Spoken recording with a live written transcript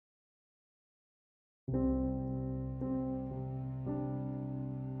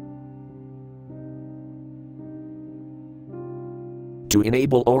To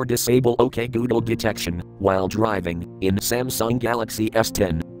enable or disable OK Google detection while driving in Samsung Galaxy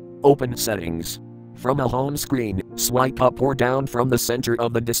S10. Open Settings. From a home screen, swipe up or down from the center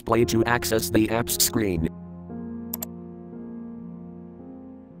of the display to access the apps screen.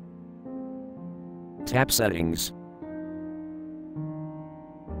 Tap Settings.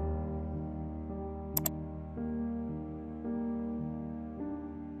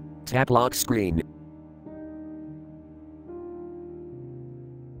 Tap Lock Screen.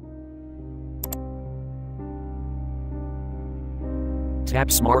 Tap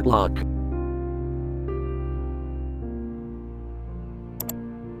Smart Lock.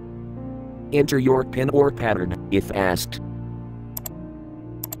 Enter your PIN or pattern, if asked.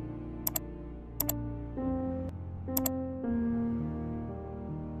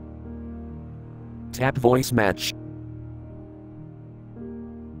 Tap Voice Match.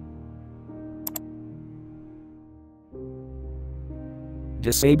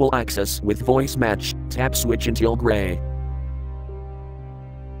 Disable access with voice match, tap switch until gray.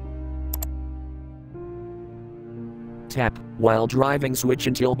 Tap, while driving switch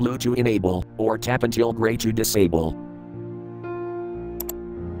until blue to enable, or tap until gray to disable.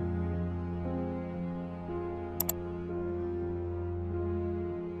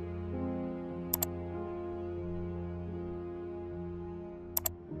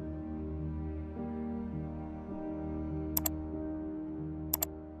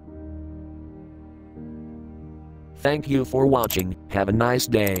 Thank you for watching, have a nice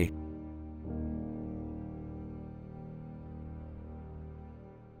day.